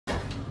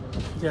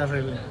Yeah,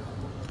 really.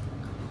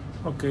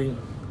 Okay.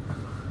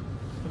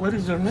 What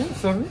is your name?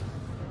 Sorry.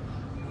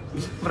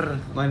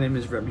 My name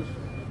is Remy.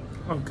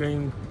 Okay.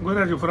 Where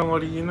are you from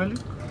originally?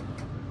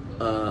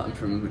 I'm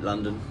from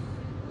London.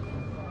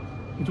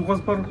 You was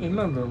born in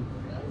London.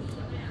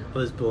 I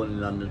was born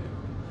in London.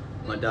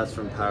 My dad's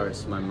from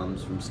Paris, my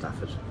mum's from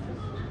Stafford.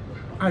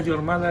 Ah,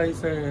 your mother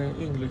is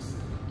English.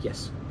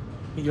 Yes,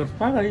 Your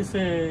father is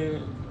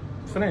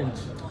French.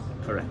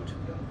 correct.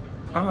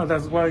 Ah,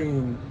 that's why.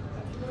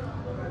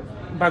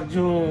 But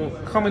you,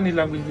 how many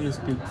languages do you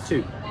speak?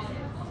 2,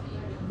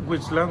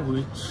 Which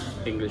language?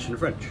 English and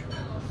French.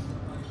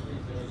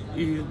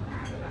 I-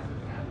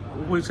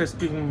 Which I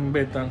speak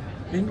better,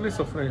 English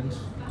or French?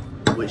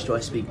 Which do I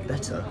speak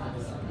better?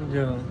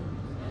 Yeah.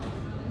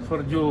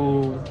 For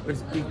you,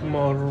 speak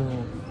more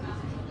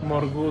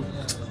good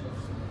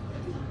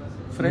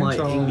French My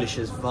or English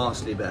is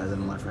vastly better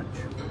than my French.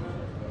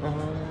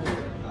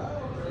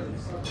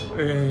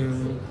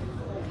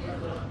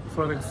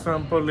 For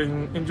example,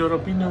 in your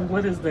opinion,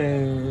 what is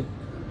the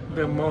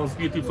most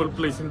beautiful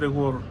place in the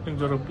world, in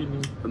your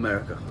opinion?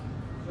 America.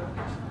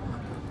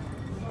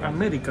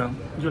 America,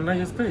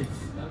 United States,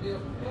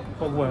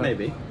 or what?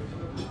 Maybe.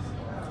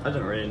 I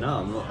don't really know,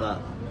 I'm not that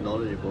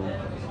knowledgeable.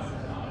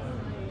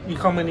 In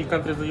how many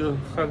countries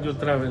have you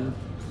traveled?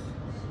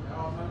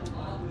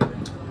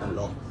 A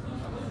lot.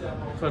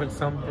 For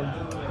example,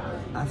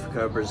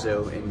 Africa,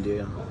 Brazil,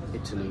 India,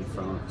 Italy,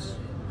 France,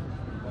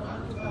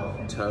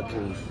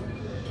 Turkey.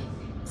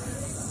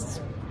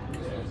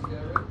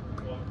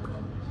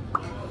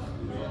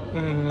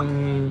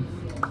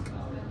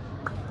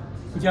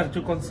 are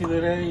you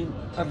considering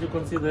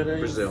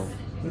Brazil.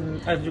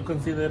 Are you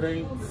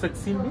considering sex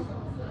symbol?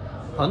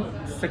 Pun?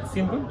 Sex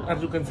symbol? Are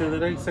you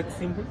considering sex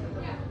symbol?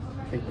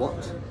 Like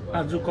what?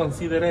 Are you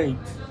considerate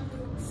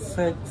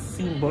sex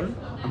symbol?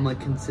 Am I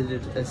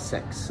considered a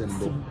sex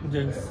symbol?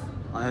 Yes.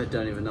 I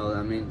don't even know what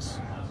that means.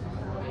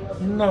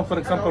 No, for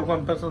example,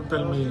 one person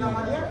tell me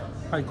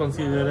I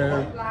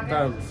consider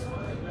that.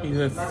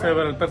 If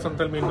several person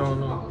tell me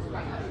no.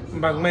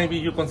 But maybe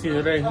you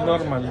consider it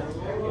normal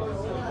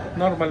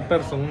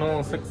person,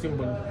 no sex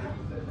symbol.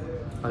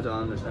 I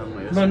don't understand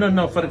what you're saying.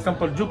 No. For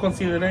example, you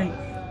consider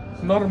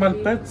a normal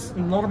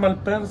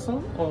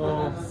person,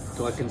 or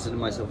Do I consider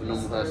myself a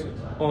normal person?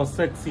 or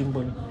sex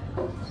symbol?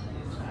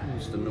 I'm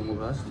just a normal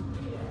person.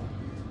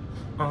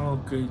 Ah,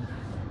 okay.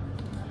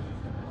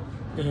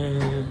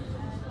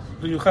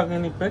 Do you have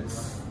any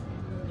pets?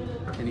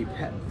 Any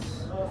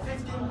pets?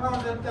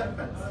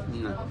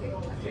 No.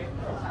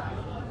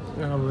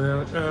 A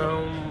ver,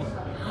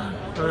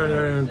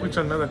 which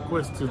another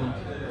question?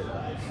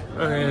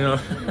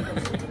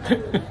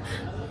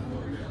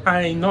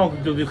 I know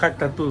you have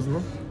tattoos,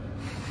 no?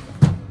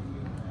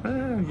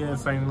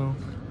 Yes, I know.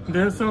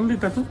 There's only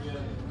tattoo?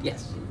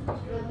 Yes.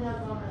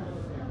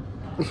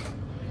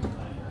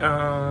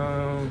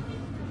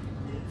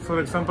 For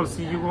example,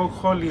 see you go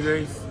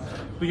holidays,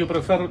 do you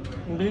prefer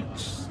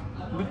beaches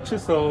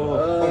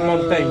or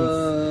mountains?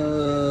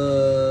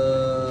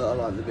 I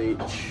like the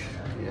beach.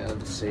 Yeah,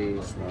 the sea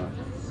is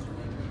nice.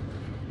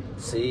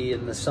 Sea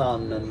and the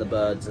sun and the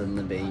birds and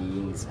the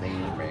bees.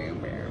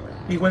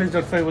 And what is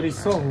your favorite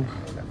song?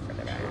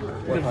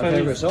 What's my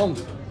favourite song?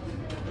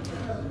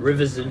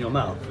 Rivers in Your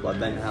Mouth by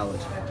Ben Howard.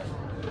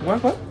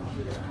 What?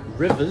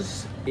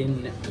 Rivers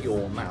in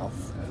Your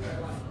Mouth,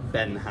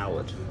 Ben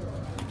Howard.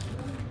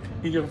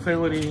 Is your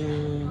favorite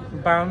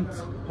band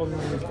or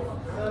music?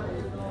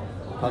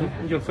 Pardon?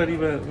 Your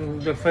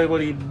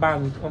favorite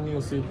band or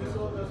music?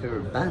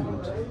 Favourite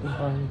band?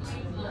 Band.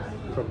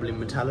 Probably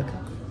Metallica.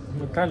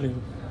 Metallica.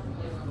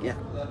 Yeah.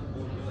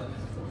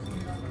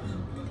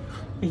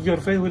 Is your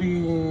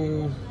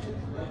favorite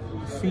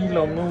film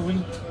or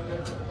movie?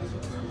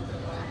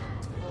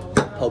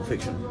 Pulp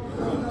Fiction.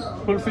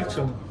 Pulp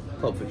Fiction.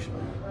 Pulp Fiction.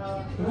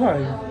 Why?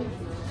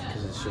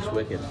 Because it's just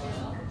wicked.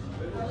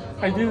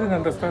 I didn't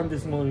understand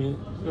this movie.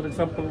 For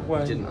example,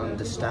 why? I didn't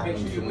understand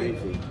the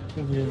movie.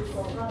 Yes.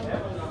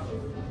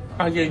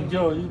 I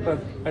enjoy, but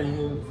I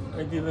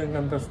didn't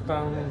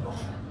understand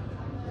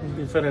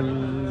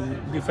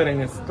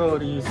different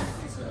stories.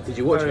 Did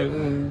you watch it?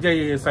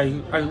 Yes,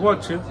 I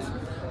watch it,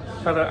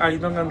 but I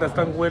don't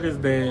understand where is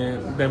the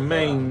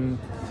main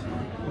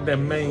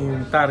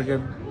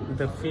target,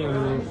 the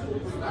film.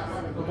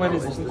 Where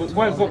is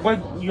why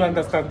you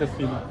understand the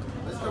film?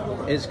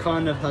 It's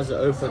kind of has an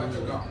open.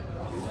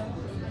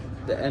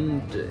 The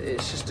end.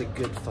 It's just a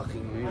good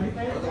fucking movie.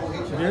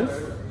 Yes.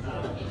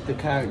 The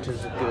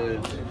characters are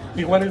good.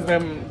 What is the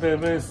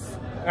best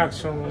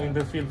action in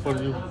the film for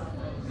you?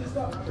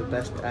 The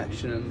best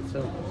action in the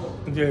film.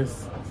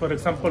 Yes. For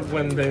example,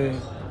 when the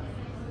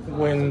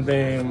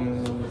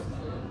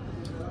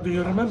do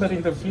you remember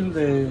in the film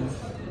the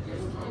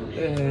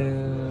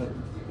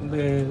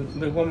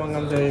woman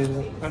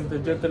and the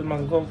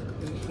gentleman go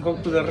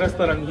to the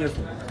restaurant, yes,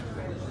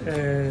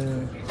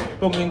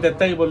 putting the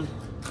table,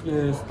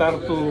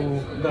 start to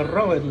the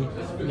robbery.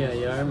 Yeah,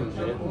 I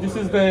remember it. This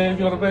is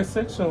your best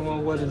section, or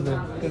what is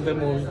in the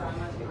movie?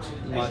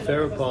 My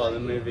favorite part of the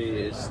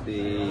movie is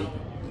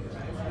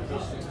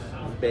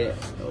bit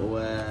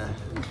where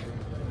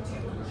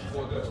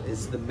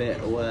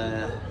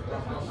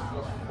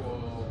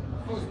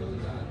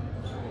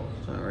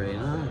don't really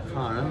know. I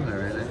can't remember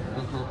really.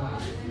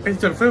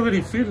 It's your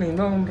favorite feeling,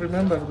 don't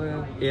remember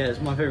the... Yeah, it's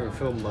my favourite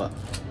film, but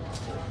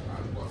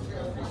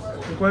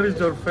What is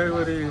your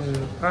favorite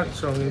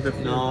action in the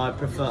film? no, I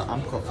prefer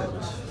Un Prophet.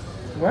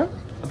 What?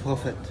 Un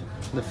Prophet.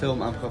 The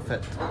film Un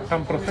Prophet.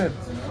 Un Prophet.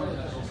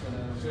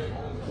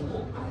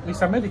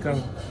 It's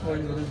American. Or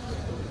is it...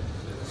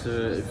 It's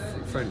a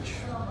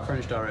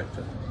French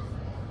director.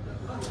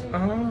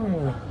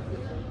 Oh.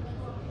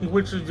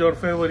 Which is your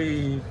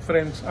favorite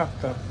French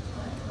actor?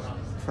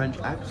 French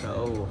actor?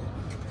 Oh.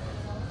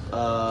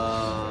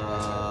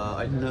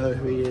 I know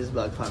who he is,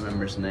 but I can't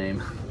remember his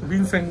name.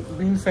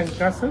 Vincent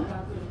Cassel?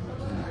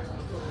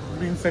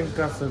 Vincent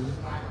Cassel.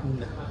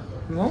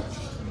 No?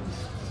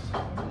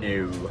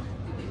 No.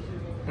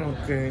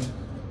 Okay.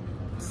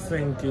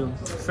 Thank you.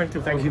 Thank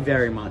you Thank you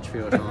very much for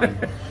your time.